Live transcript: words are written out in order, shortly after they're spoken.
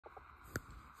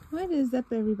What is up,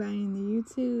 everybody in the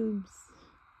YouTubes?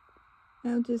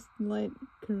 I'll just let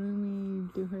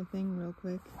Karumi do her thing real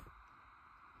quick.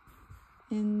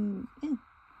 And yeah,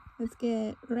 let's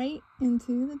get right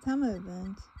into the Tama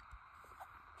event.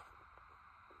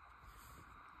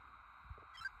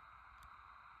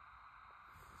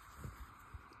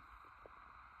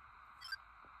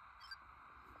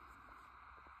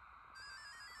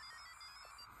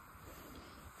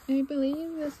 I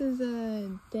believe this is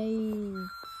day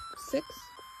 6.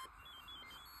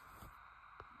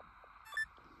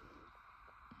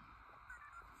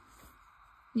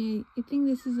 Yeah, I think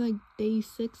this is like day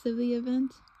 6 of the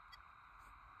event.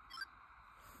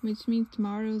 Which means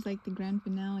tomorrow is like the grand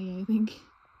finale, I think.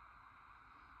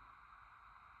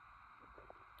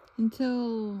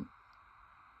 Until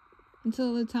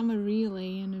the Tama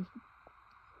relay, and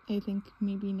I think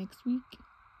maybe next week.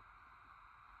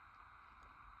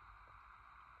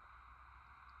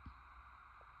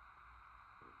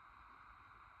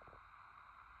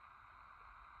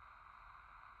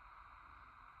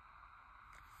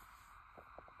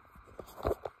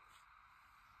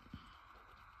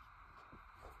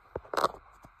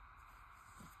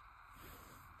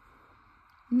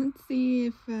 Let's see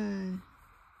if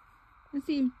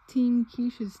Team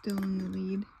Keisha's still in the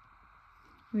lead.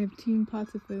 We have Team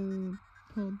Potiphar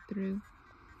pulled through.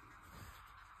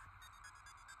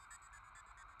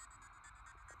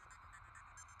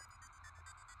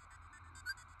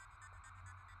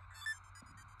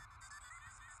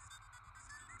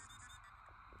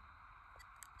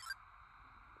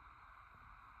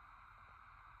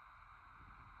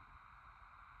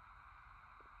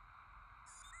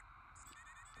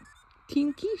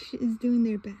 Team Quiche is doing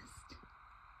their best.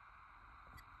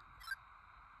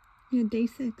 Yeah, day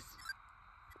 6.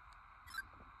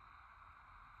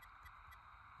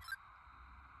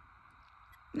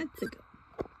 Let's go.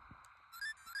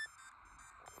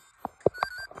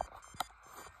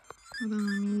 Hold on,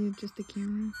 let me adjust the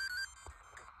camera.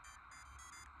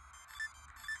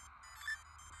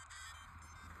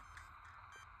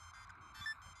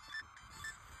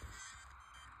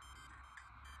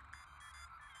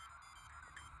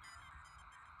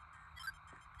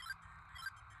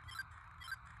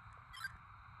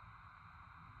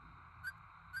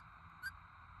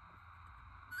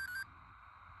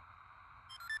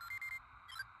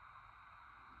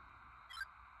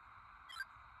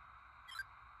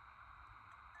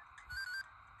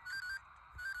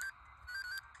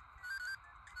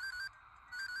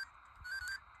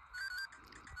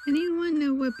 Anyone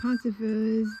know what Potiphar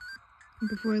is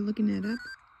before looking it up?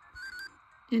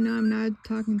 And no, I'm not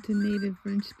talking to native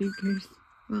French speakers.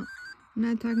 Well, I'm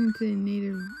not talking to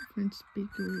native French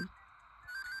speakers.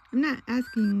 I'm not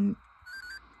asking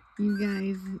you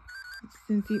guys,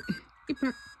 since you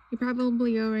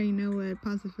probably already know what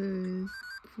Potiphar is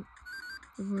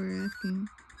before asking.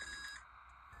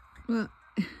 Well,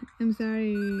 I'm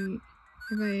sorry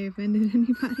if I offended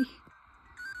anybody.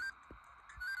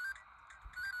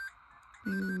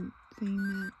 I'm saying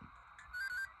that.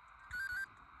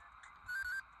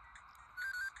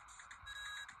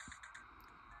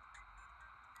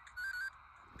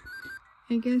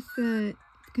 I guess it's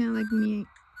kind of like me.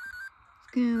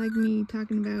 It's kind of like me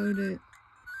talking about a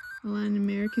Latin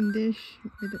American dish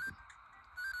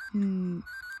and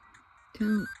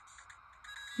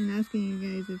asking you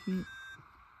guys if you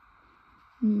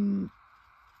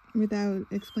without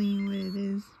explaining what it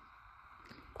is.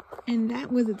 And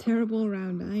that was a terrible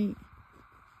round.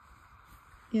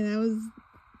 Yeah, that was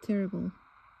terrible.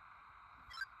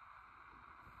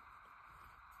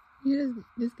 You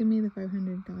just give me the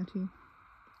 500, got you.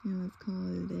 Yeah, let's call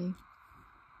it a day.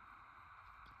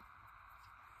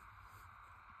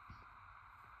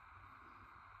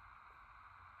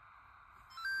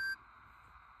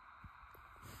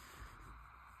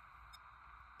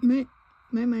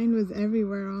 My mind was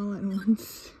everywhere all at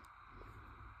once.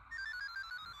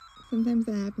 Sometimes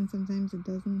that happens, sometimes it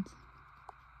doesn't.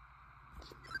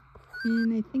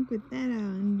 And I think with that,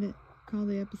 I'll call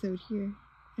the episode here.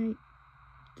 Alright,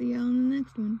 see y'all in the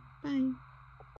next one. Bye.